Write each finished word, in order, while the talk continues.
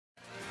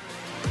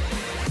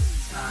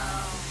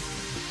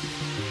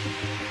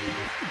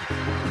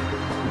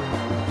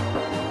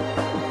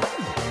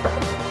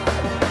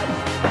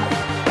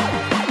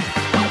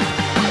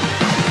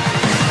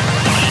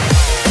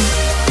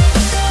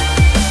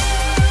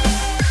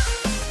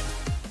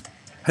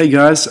Hey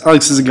guys,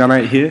 Alex is a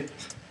Gun8 here,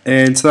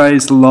 and today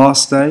is the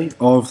last day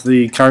of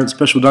the current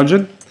special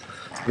dungeon,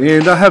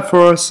 and I have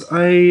for us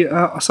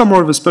a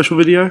somewhat of a special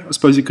video, I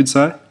suppose you could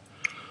say.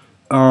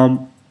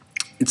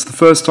 It's the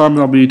first time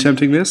that I'll be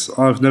attempting this.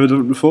 I've never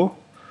done it before,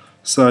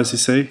 so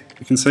as you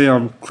can see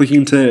I'm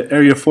clicking to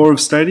Area 4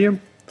 of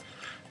Stadium,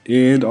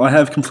 and I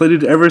have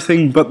completed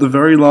everything but the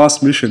very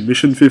last mission,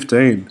 Mission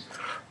 15.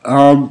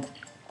 I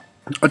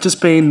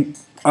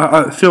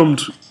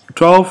filmed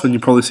 12, and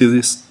you probably see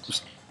this.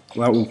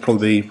 That will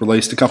probably be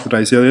released a couple of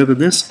days earlier than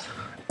this.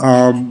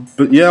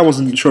 But yeah, I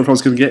wasn't sure if I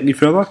was going to get any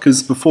further,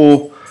 because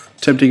before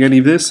attempting any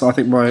of this, I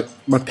think my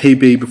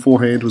PB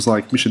beforehand was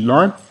like Mission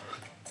 9.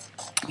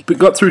 But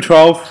got through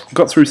 12,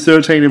 got through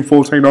 13 and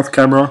 14 off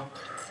camera,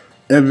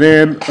 and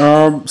then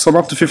so I'm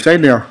up to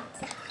 15 now.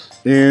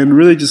 And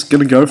really just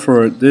going to go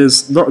for it.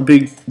 There's not a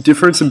big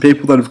difference in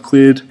people that have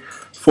cleared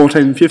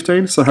 14 and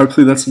 15, so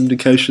hopefully that's an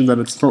indication that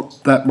it's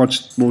not that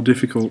much more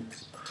difficult.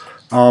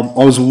 I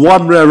was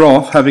one rare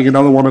off having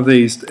another one of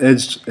these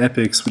edged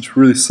epics, which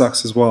really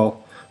sucks as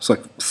well. It's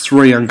like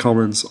 3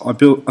 uncommons. I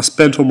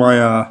spent all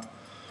my I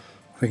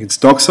think it's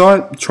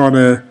Docksite trying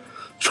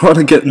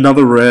to get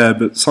another rare,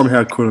 but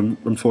somehow couldn't,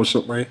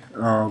 unfortunately.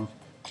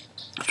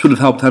 Should have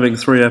helped having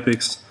 3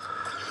 epics.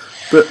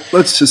 But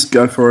let's just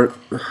go for it.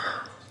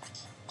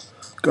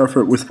 Go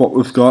for it with what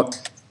we've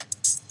got.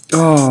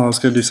 Oh, I was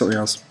going to do something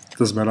else.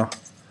 Doesn't matter.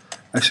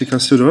 Actually, can I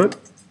still do it?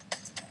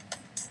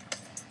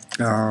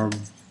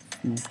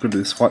 I'm going to do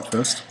this fight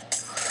first.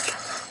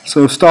 So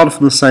we'll start off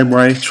in the same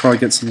way, try to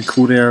get some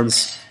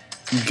cooldowns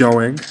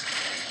going.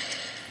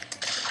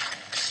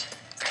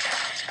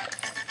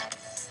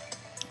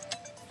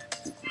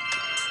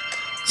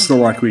 It's not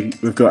like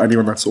we've got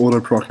anyone that's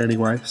auto-proc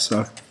anyway,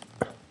 so...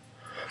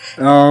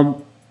 I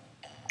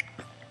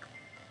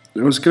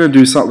was going to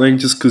do something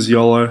just because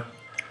YOLO,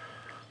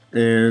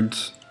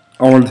 and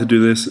I wanted to do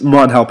this. It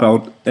might help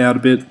out a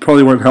bit,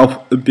 probably won't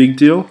help a big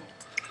deal.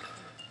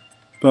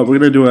 But we're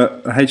going to do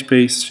a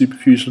HP Super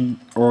Fusion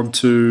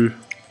onto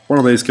one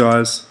of these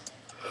guys,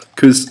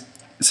 because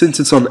since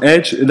it's on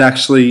edge, it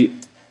actually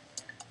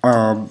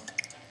the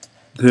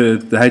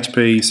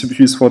HP Super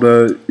Fuse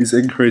fodder is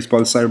increased by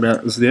the same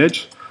amount as the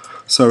edge.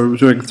 So we're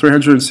doing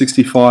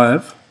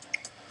 365.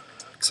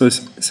 So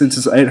since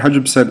it's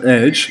 800%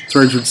 edge,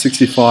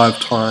 365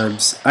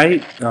 times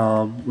 8.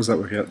 What does that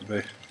work out to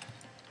be?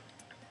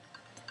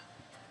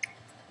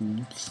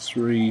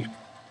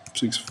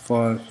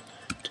 365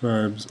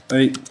 times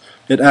 8.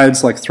 It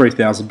adds like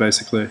 3,000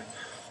 basically.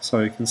 So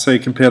you can see,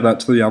 compare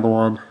that to the other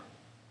one.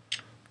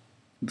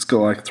 It's got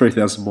like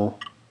 3,000 more.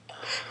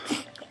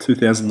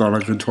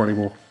 2,920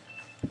 more.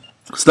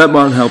 So that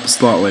might help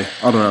slightly.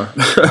 I don't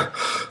know.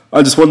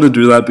 I just wanted to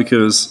do that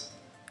because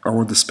I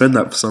wanted to spend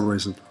that for some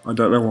reason. I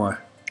don't know why.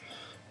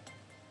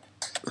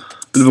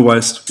 Bit of a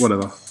waste,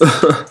 whatever.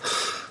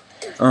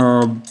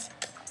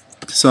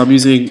 So I'm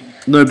using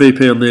no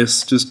BP on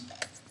this, just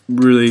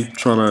really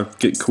trying to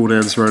get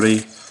cooldowns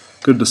ready.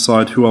 Got to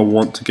decide who I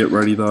want to get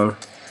ready though.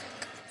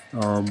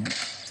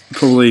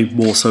 Probably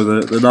more so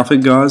the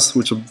nothing guys,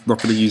 which I'm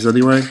not going to use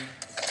anyway.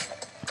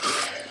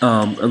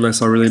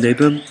 Unless I really need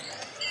them.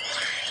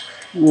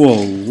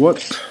 Whoa,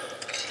 what?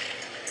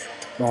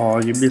 Oh,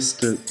 you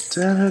missed it.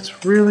 Damn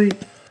it, really?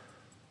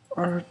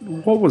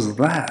 What was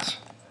that?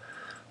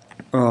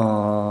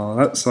 Oh,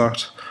 that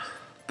sucked.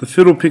 The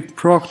fiddle pick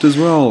procced as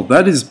well.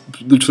 That is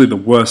literally the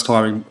worst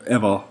timing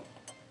ever.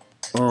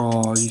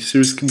 Oh, are you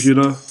serious,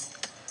 computer?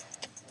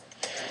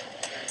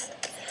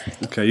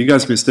 Okay, you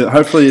guys missed it.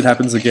 Hopefully it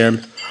happens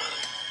again.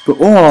 But,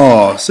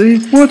 oh, see?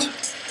 What?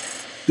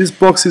 This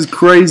box is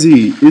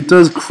crazy. It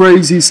does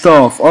crazy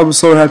stuff. I'm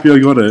so happy I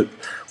got it.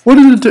 What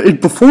did it do?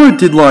 Before it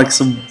did like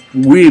some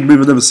weird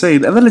move I've never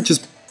seen, and then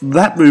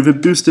that move,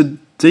 it boosted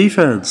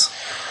defense.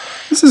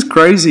 This is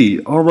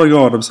crazy. Oh my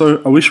god,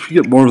 I wish we could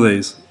get more of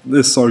these.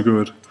 They're so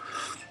good.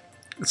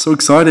 It's so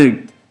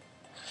exciting.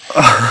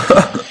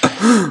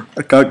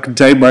 I can't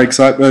contain my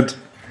excitement.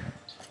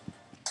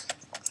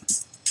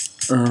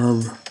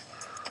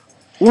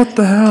 What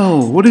the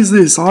hell? What is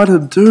this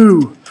item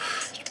do?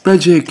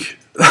 Magic.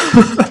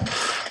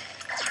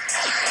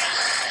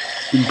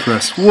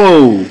 Impressed.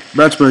 Whoa!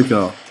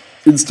 Matchmaker.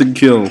 Instant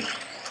kill.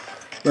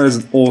 That is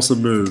an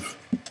awesome move.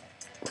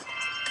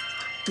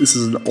 This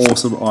is an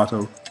awesome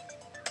item.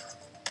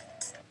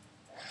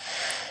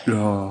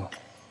 Oh,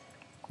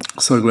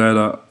 so glad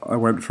I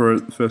went for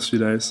it the first few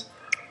days.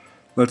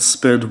 Let's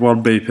spend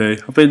 1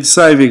 BP. I've been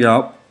saving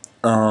up,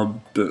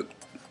 but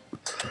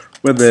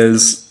when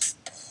there's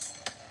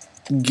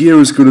gear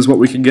as good as what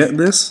we can get in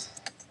this,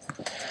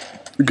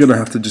 we're gonna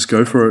have to just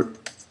go for it.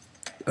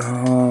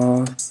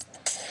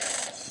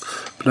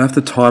 But I have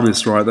to time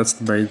this right, that's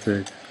the main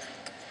thing.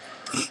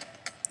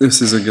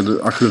 This isn't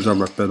gonna... I could have done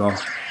that better.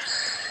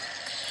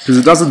 Because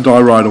it doesn't die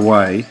right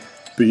away,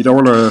 but you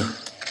don't want to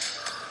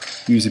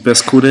use your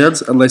best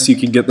cooldowns unless you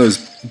can get those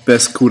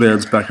best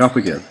cooldowns back up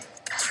again.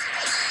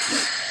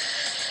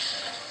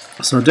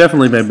 So I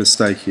definitely made a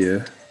mistake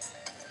here.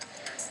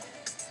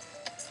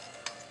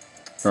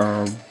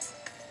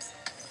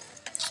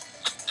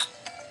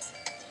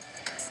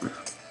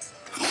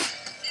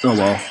 Oh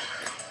well.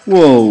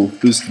 Whoa,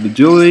 boosted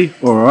agility,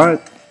 alright.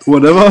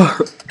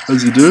 Whatever,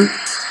 as you do.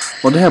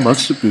 Wonder how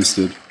much it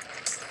boosted.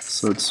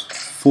 So it's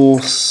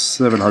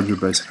 4,700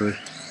 basically.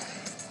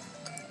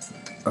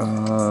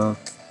 And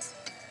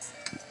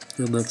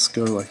let's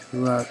go like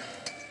that.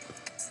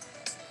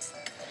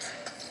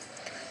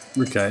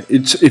 Okay,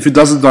 if it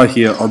doesn't die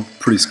here, I'm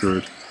pretty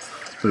screwed.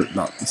 But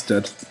no, it's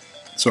dead.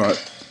 It's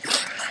alright.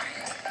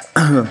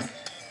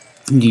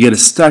 You get a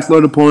stack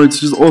load of points,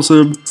 which is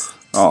awesome.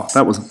 Oh,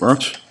 that wasn't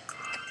much.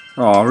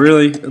 Oh,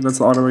 really? And that's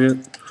the item I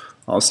get?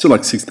 Oh, it's still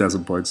like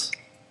 6,000 points.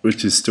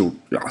 Which is still,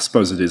 yeah, I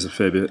suppose it is a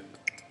fair bit.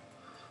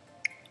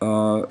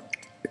 And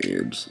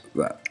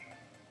that.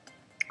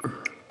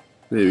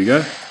 There we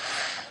go.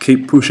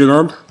 Keep pushing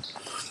on.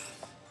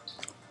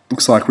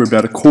 Looks like we're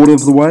about a quarter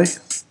of the way.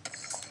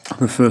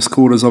 The first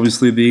quarter is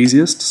obviously the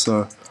easiest,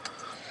 so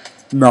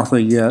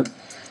nothing yet.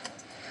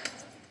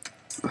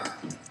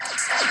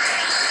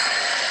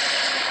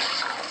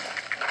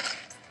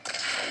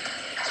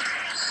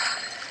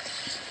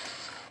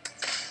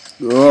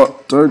 Oh,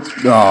 don't.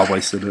 Ah, oh,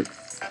 wasted it.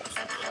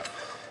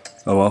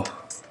 Oh well.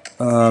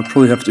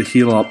 Probably have to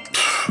heal up.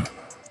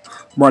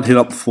 Might hit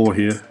up 4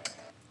 here.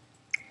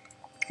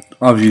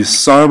 I've used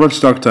so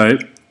much duct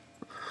tape.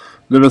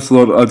 Never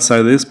thought I'd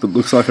say this, but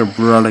looks like I'm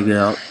running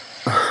out.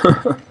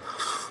 I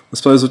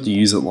suppose I have to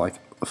use it like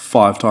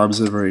 5 times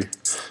every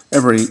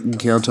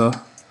encounter.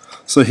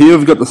 So here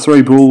we've got the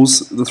 3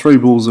 bulls. The 3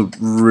 bulls are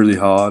really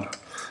hard,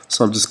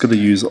 so I'm just going to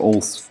use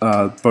all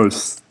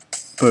both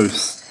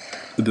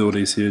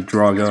abilities here,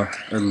 Draga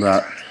and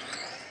that.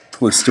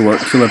 Probably still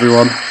won't kill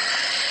everyone.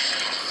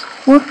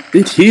 What?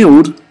 It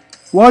healed?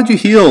 Why'd you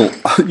heal?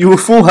 You were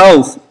full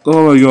health.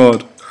 Oh my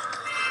god.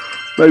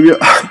 Maybe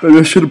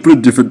I should have put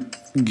a different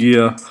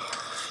gear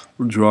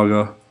on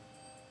Draga.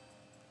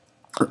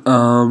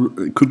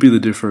 It could be the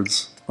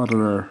difference. I don't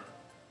know.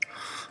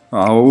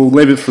 We'll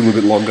leave it for a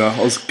little bit longer.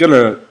 I was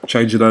gonna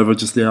change it over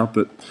just now,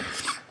 but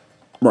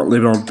might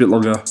leave it on a bit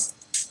longer.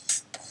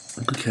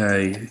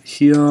 Okay,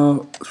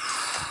 here.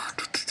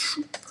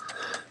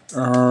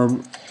 No,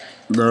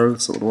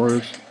 that's not what I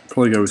wanted.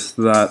 Probably go with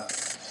that.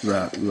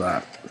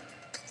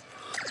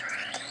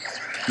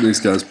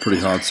 These guys are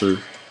pretty hard to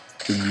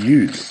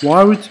immune.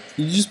 Why would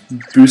you just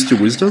boost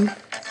your wisdom? What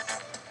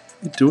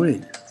are you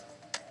doing?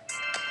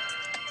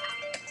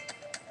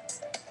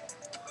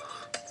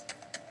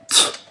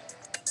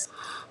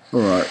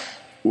 Alright,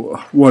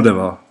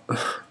 whatever.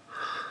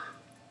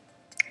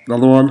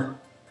 Another one.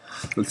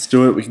 Let's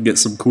do it. We can get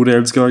some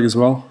cooldowns going as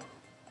well.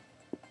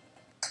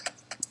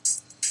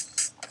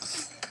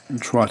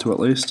 And try to at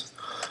least.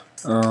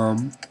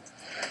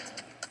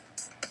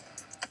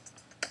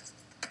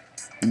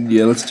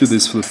 Yeah, let's do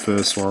this for the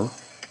first one.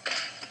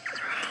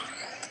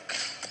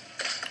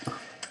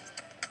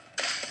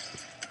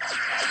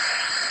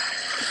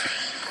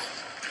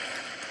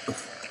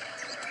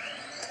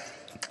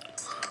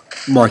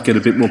 Might get a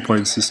bit more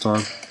points this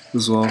time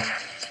as well.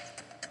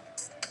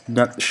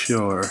 Not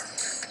sure.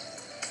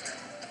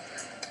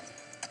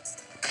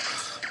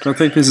 Don't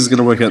think this is going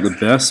to work out the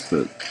best,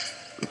 but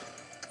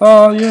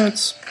oh yeah,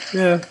 it's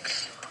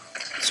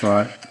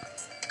alright.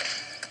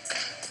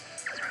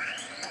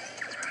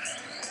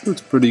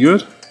 Looks pretty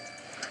good.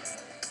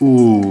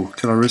 Ooh,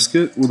 can I risk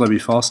it? Will they be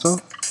faster?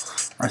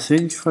 I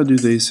think if I do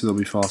these two, they'll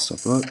be faster,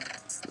 but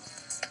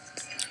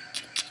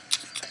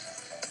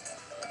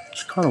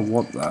just kind of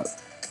want that.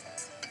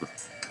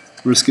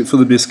 Risk it for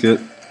the biscuit.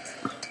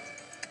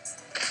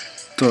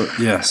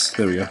 Yes,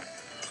 there we go.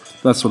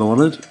 That's what I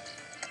wanted.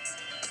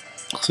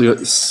 So you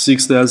got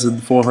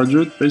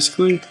 6,400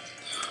 basically.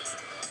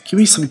 Give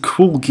me some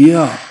cool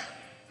gear.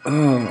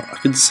 Oh, I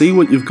can see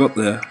what you've got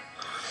there.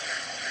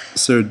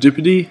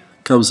 Serendipity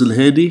comes in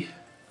handy.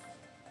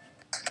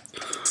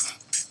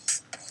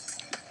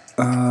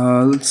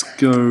 Let's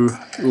go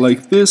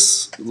like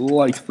this,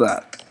 like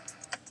that.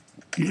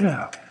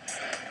 Yeah.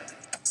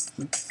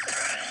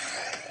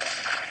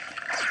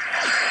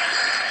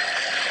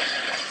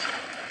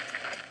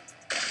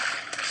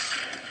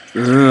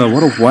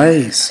 What a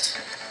waste.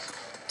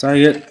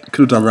 Dang it.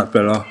 Could have done that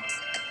better.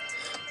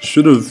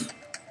 Should have.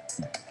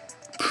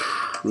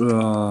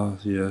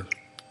 Yeah.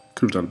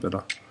 Could have done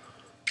better.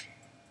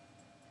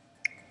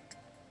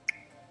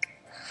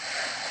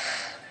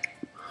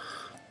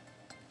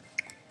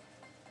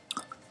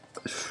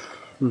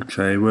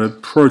 Okay, we're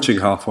approaching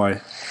halfway.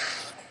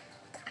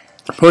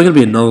 Probably going to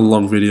be another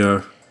long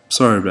video.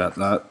 Sorry about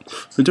that.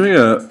 We're doing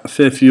a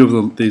fair few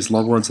of these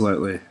long ones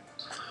lately.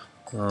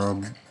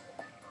 I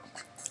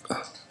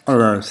don't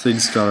know,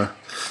 things kind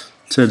of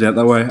turned out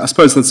that way. I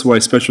suppose that's the way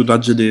Special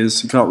Dungeon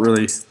is. You can't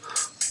really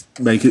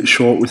make it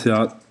short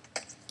without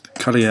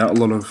cutting out a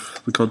lot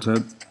of the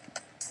content.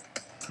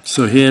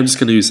 So here I'm just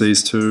going to use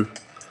these two.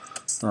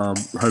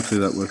 Hopefully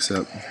that works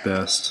out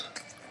best.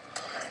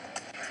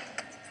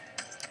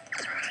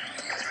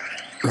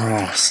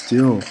 Oh,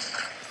 still.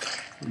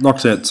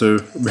 Knocked out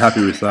 2. I'm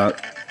happy with that.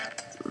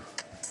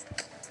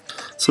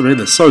 So I mean,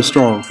 they're so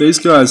strong. These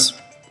guys,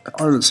 I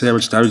don't see how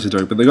much damage they're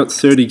doing, but they got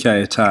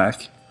 30k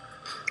attack.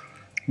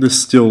 there's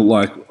still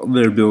like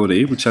their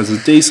ability, which has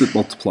a decent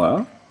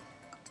multiplier.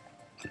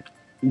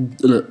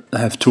 I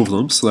have two of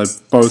them, so they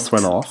both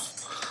went off.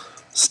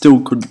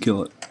 Still couldn't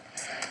kill it.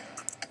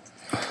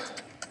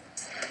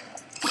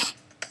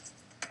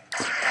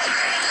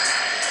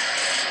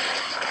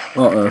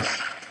 Uh-oh.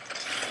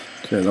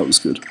 Okay, that was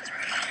good.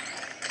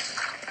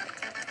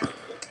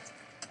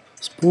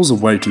 These balls are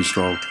way too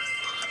strong.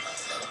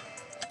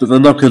 But they're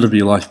not going to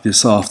be like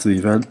this after the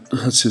event.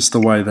 That's just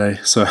the way they...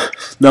 So,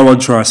 no one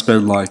try to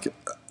spend like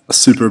a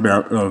super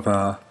amount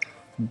of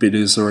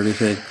bidders or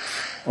anything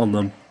on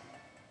them.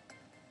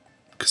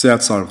 Because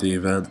outside of the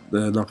event,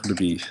 they're not going to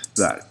be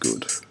that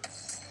good.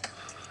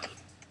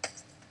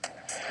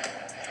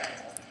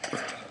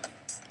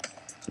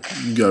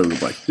 Go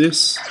like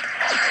this.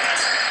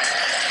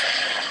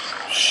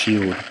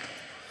 Shield.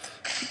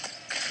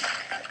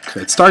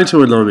 Okay, it's starting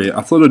to annoy me.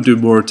 I thought I'd do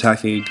more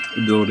attacking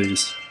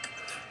abilities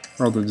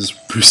rather than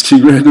just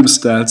boosting random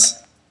stats.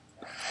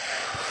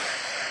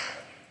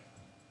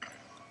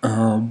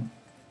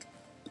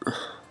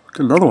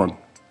 Got another one.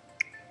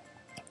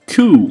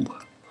 Cool.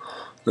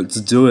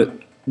 Let's do it.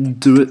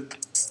 Do it.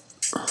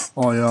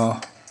 Oh yeah.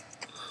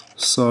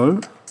 So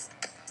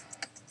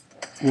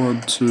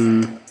 1,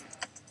 2,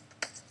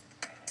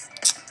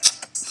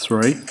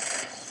 3.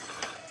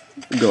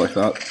 Go like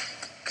that.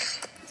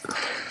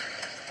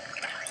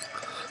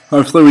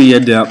 Hopefully we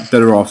end out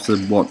better off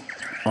than what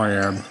I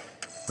am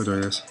by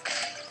doing this.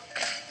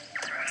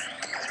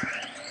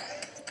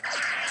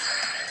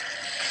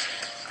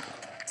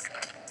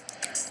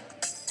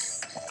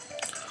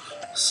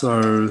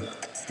 So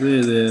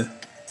there,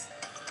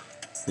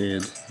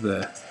 and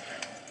there.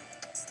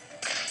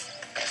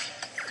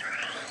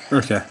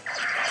 Okay,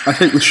 I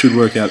think this should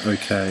work out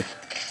okay.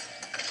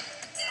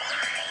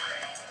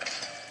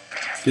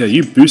 Yeah,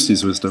 you boost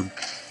his wisdom.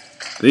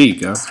 There you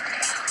go.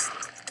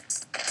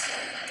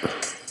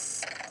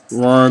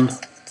 1,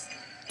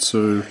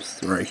 2,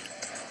 3.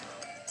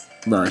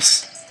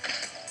 Nice.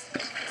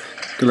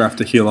 Gonna have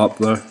to heal up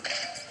though.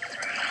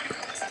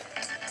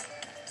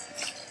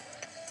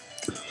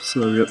 So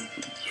we got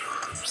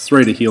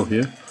 3 to heal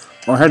here.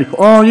 Oh, how do you...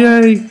 Oh,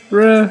 yay!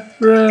 Rare,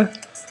 rare.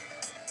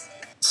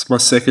 It's my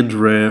second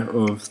rare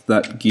of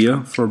that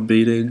gear from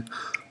beating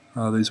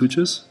these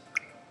witches.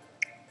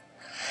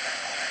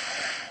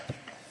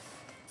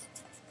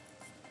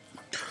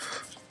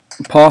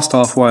 Past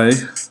halfway,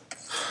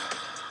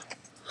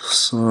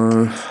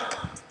 so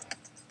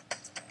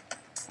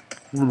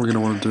what am I going to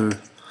want to do?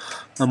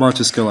 I might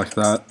just go like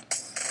that.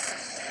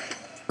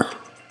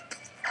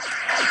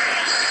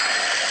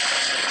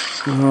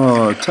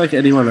 Oh, take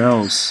anyone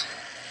else.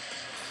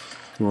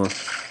 Come on.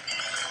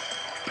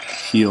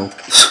 Heal.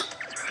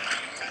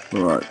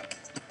 Alright.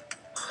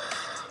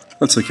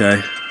 That's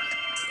okay.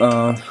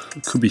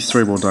 Could be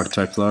 3 more duct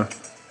tape though.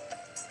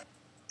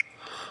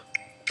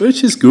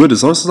 Which is good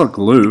as long as it's not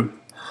glue.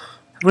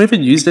 Have I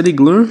even used any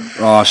glue?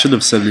 Oh, I shouldn't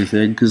have said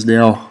anything because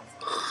now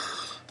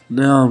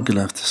I'm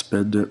gonna have to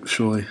spend it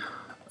surely.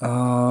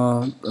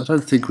 I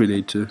don't think we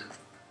need to.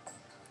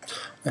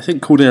 I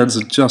think cooldowns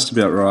are just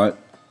about right.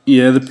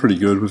 Yeah, they're pretty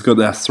good. We've got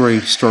our 3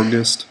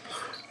 strongest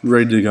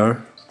ready to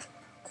go.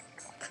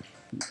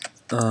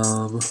 What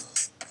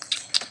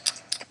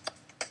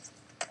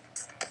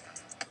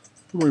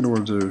am I gonna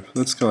want to do?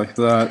 Let's go like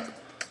that.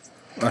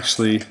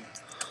 Actually,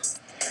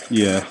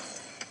 yeah.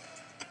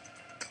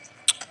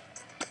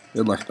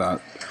 And like that.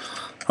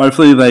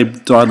 Hopefully they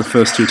die in the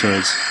first 2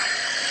 turns.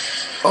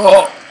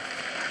 Oh!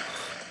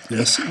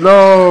 Yes.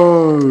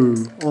 No!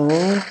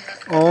 Oh!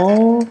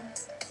 Oh!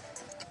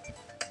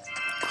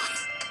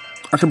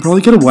 I can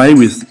probably get away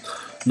with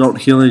not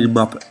healing him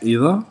up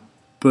either,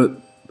 but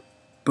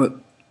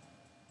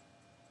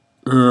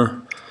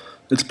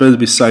it's better to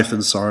be safe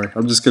than sorry.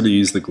 I'm just going to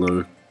use the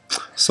glue.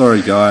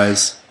 Sorry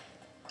guys.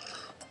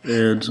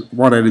 And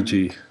 1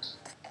 energy.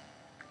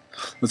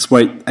 Let's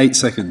wait 8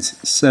 seconds.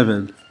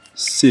 7,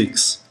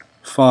 6,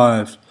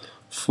 5,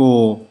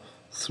 4,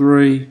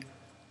 3,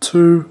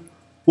 2,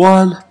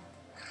 1.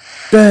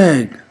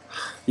 Bang!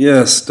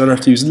 Yes, don't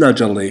have to use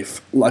Nudge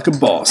Leaf like a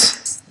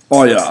boss.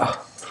 Oh yeah.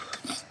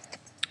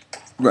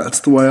 That's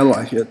the way I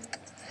like it.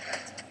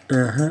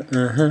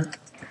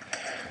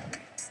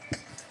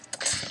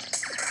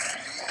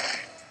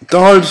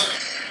 Don't!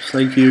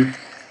 Thank you.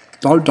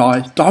 Don't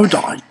die. Don't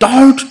die.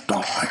 Don't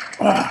die.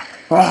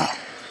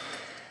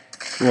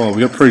 Well,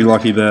 we got pretty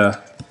lucky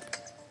there.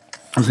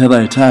 That's how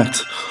they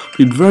attacked.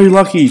 Been very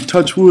lucky.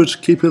 Touch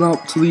wood. Keep it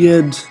up to the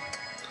end.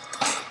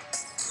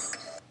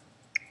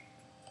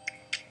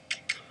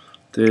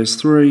 There's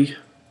 3.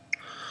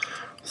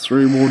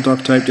 3 more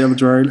duct tape down the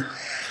drain.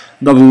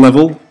 Another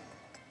level.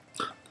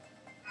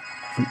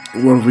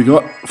 What have we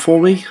got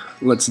for me?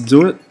 Let's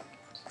do it.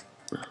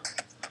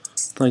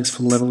 Thanks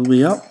for leveling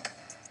me up.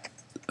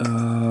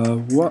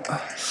 What?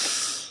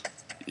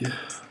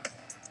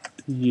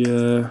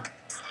 Yeah.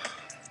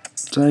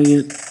 Dang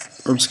it.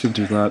 I'm just going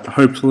to do that.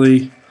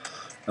 Hopefully,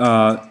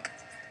 the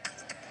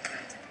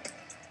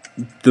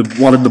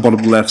one in the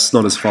bottom left's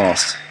not as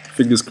fast.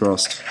 Fingers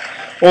crossed.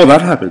 Oh,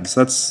 that happens.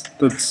 That's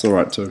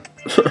alright too.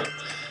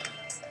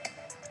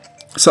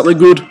 Something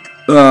good.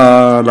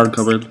 None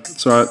coming.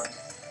 It's alright.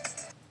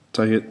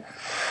 Take it.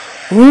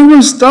 We're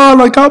almost done.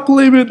 I can't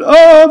believe it.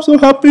 Oh, I'm so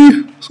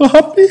happy. So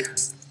happy.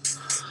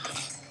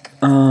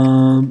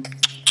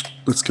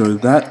 Let's go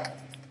that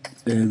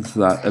and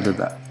that and then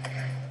that.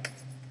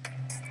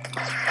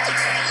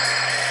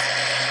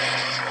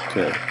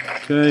 Okay.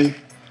 Okay.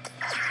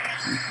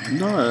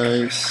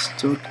 Nice.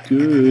 Doing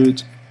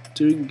good.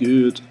 Doing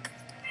good.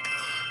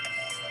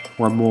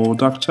 One more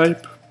duct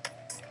tape.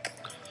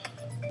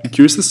 I'm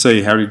curious to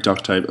see how many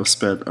duct tape I've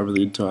spent over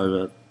the entire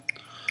event.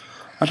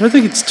 I don't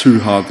think it's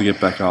too hard to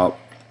get back up.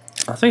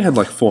 I think I had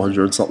like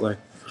 400 and something.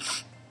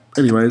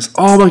 Anyways,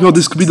 oh my god,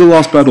 this could be the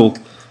last battle.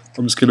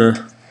 I'm just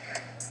gonna...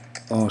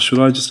 Oh, should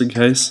I just in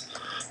case?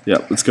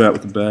 Yeah, let's go out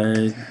with a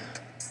bang.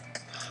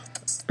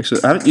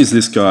 Actually, I haven't used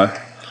this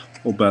guy.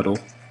 Or battle.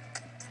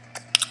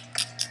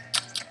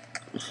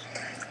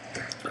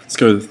 Let's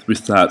go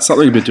with that.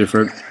 Something a bit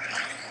different.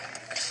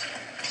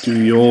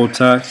 Do your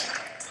attack.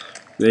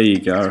 There you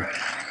go.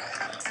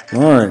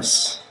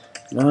 Nice.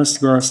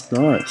 Nice, nice,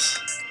 nice.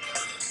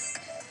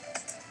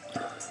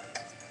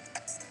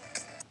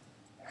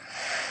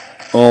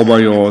 Oh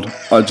my god.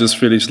 I just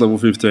finished level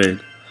 15.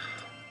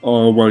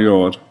 Oh my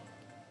god.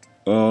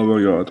 Oh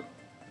my god.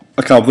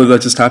 I can't believe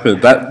that just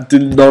happened. That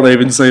did not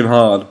even seem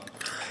hard.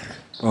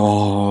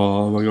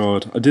 Oh my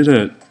god. I did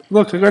it.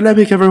 Look, I got an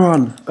epic,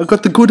 everyone. I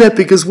got the good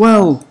epic as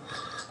well.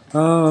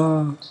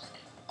 Ah.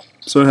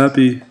 So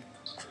happy.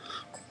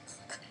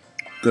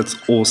 That's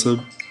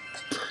awesome.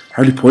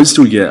 How many points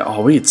do we get?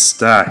 Oh, we get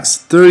stacks.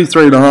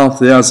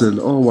 33,500.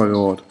 Oh my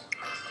god.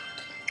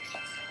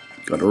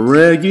 Got a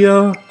rare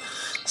gear.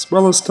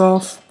 Smaller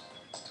stuff.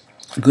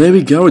 There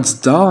we go, it's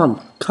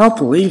done. Can't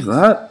believe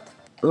that.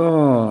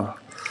 Oh,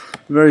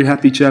 very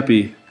happy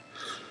chappy.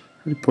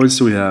 How many points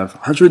do we have?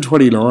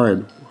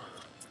 129.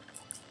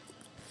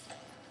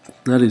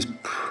 That is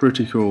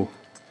pretty cool.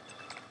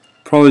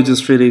 Probably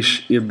just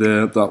finish in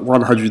the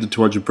 100 to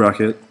 200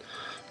 bracket.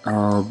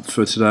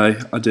 For today,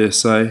 I dare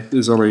say.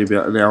 There's only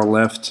about an hour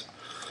left.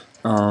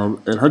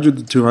 And 100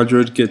 to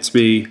 200 gets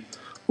me...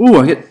 Ooh,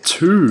 I get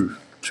two.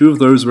 Two of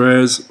those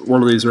rares,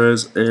 one of these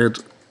rares, and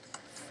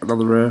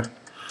another rare.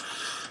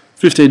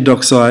 15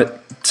 Docksite,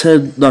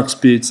 10 Nux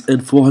Bits,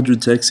 and 400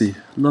 Texi.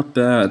 Not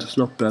bad.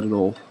 Not bad at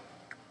all.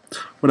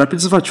 What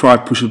happens if I try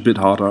push a bit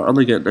harder? I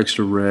only get an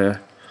extra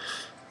rare,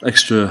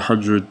 extra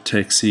 100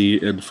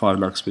 Texi, and 5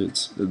 Nux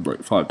Bits, and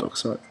like 5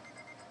 Docksite.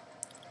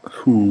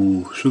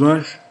 Ooh, should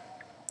I?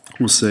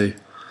 We'll see.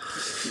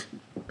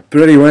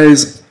 But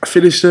anyways, I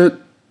finished it.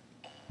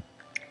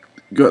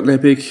 Got an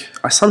epic.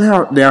 I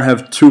somehow now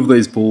have 2 of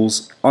these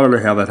bulls. I don't know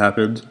how that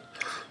happened.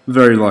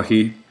 Very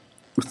lucky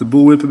with the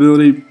bull whip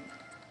ability.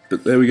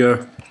 But there we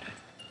go.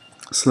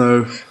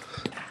 So,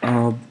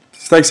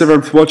 thanks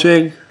everyone for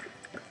watching.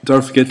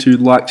 Don't forget to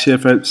like, share,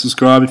 favorite,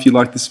 subscribe if you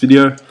like this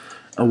video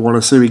and want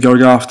to see me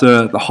going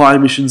after the high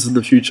missions in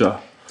the future.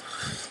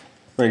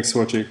 Thanks for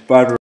watching. Bye everyone.